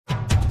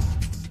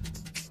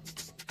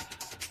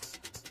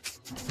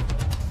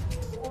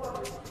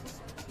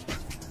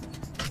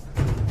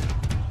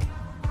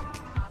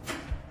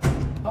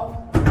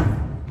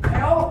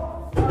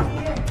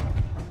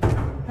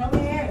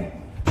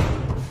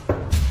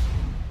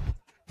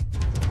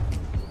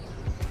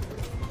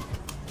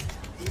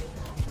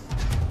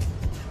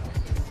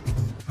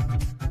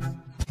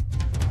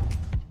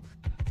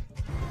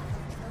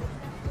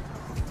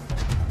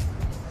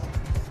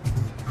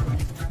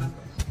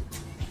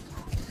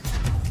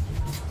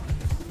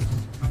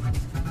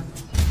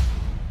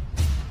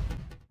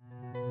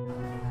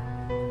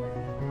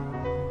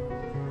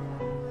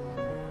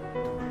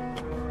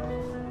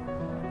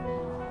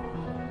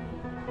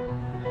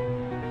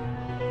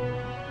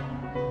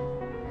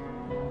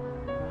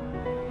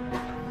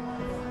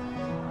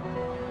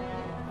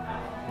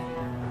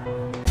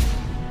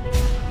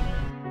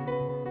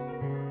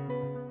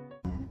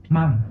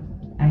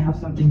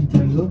something to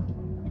tell you.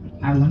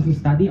 I want to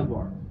study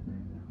abroad.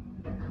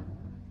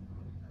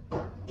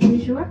 Are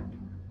you sure?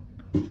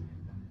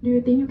 Do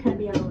you think you can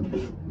be alone?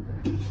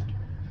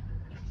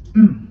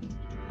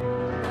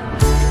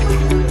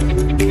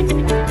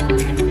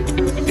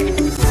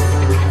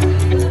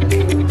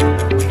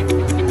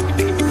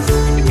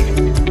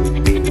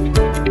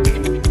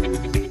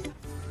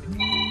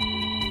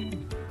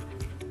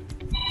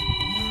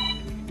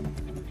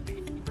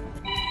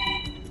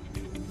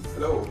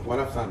 Hello, what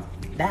up, son?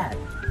 Dad,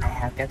 I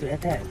have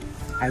graduated.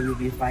 I will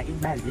be flying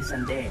back this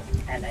Sunday,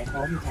 and I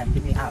hope you can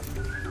pick me up.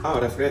 Oh,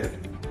 that's great.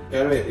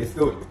 Graduate is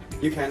good.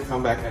 You can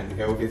come back and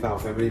help with our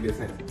family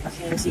business.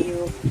 Okay, see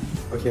you.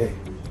 Okay.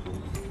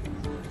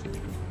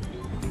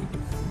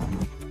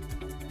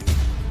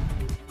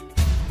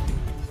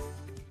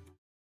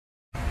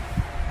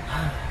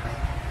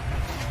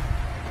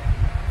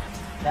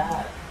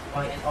 Dad,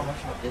 why is our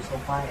shop is so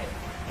quiet?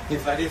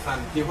 It's like this, son.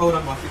 People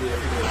don't want to be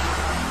every day.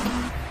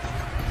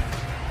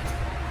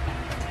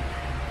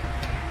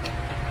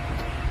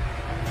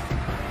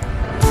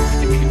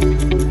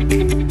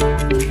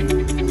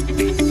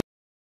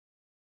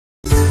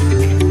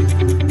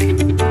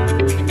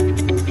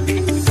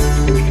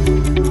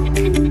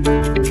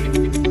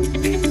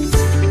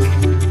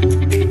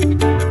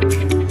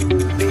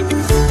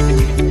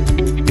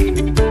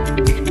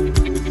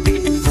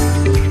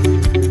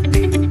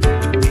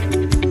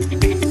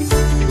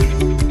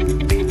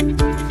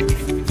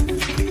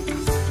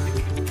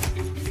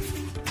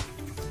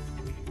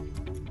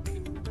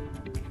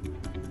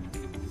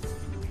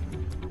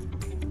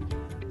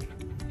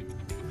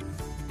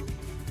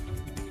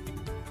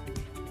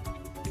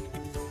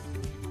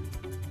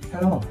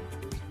 Hello,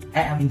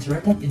 I am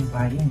interested in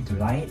buying the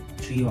right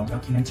to your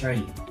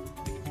documentary.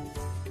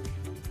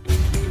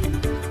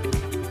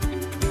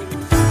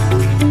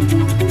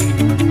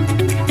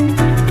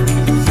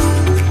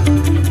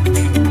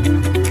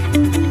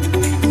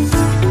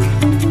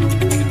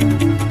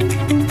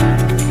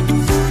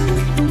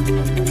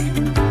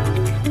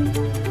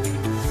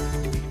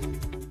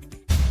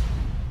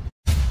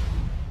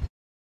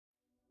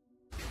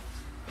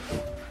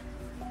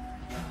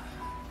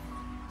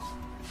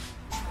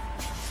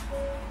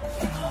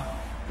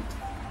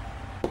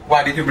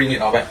 Why did you bring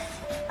it all back?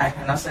 I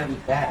cannot sell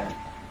it back.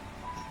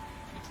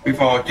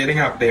 Before getting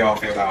up, they all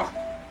fell out.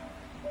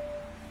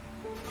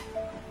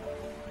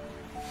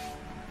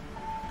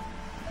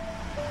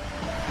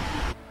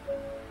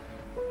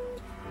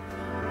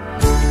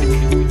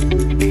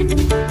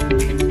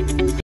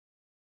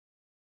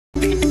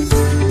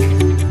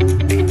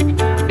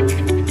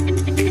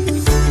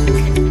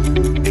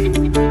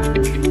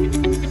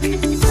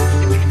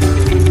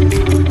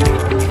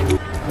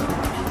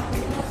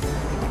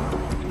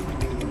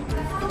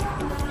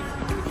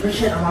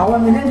 Appreciate about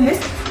 1 minute,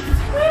 please.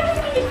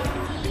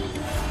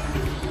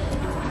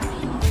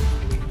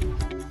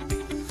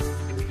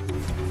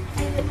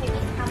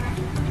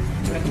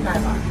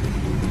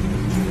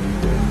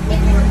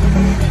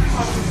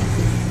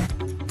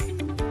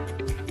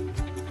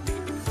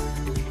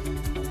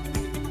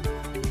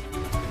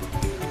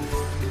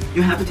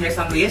 You have to take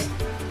some risk.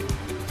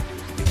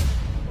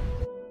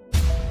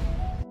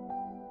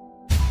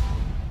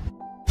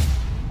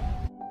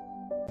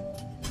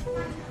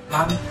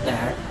 Mom,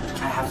 Dad,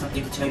 I have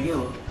something to tell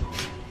you.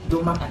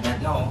 Do Mom and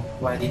Dad know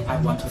why did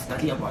I want to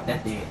study abroad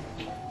that day?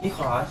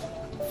 Because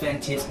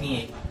friend teased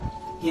me.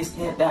 He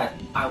said that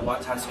I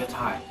was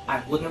Thai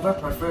and would never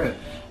prefer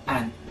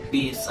and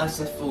be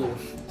successful.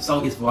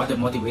 So it was the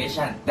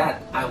motivation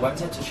that I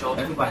wanted to show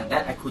everyone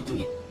that I could do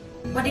it.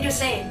 What did you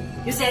say?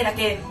 You say it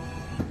again.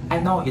 I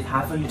know it's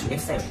hard for you to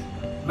accept,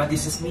 but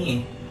this is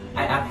me.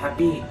 I am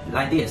happy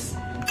like this.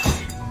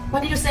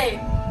 What did you say?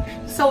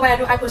 So where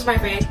do I put my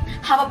faith?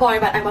 I'm a boy,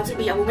 but I want to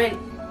be a woman.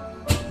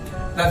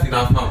 That's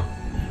enough, Mom.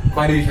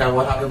 Why do you care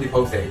what other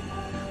people say?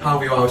 How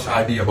will our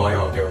child be a boy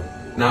or a girl?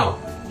 Now,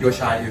 your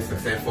child is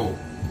successful.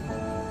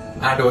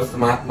 Are those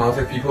smart,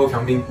 mouthed people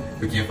coming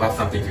to give us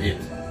something to eat?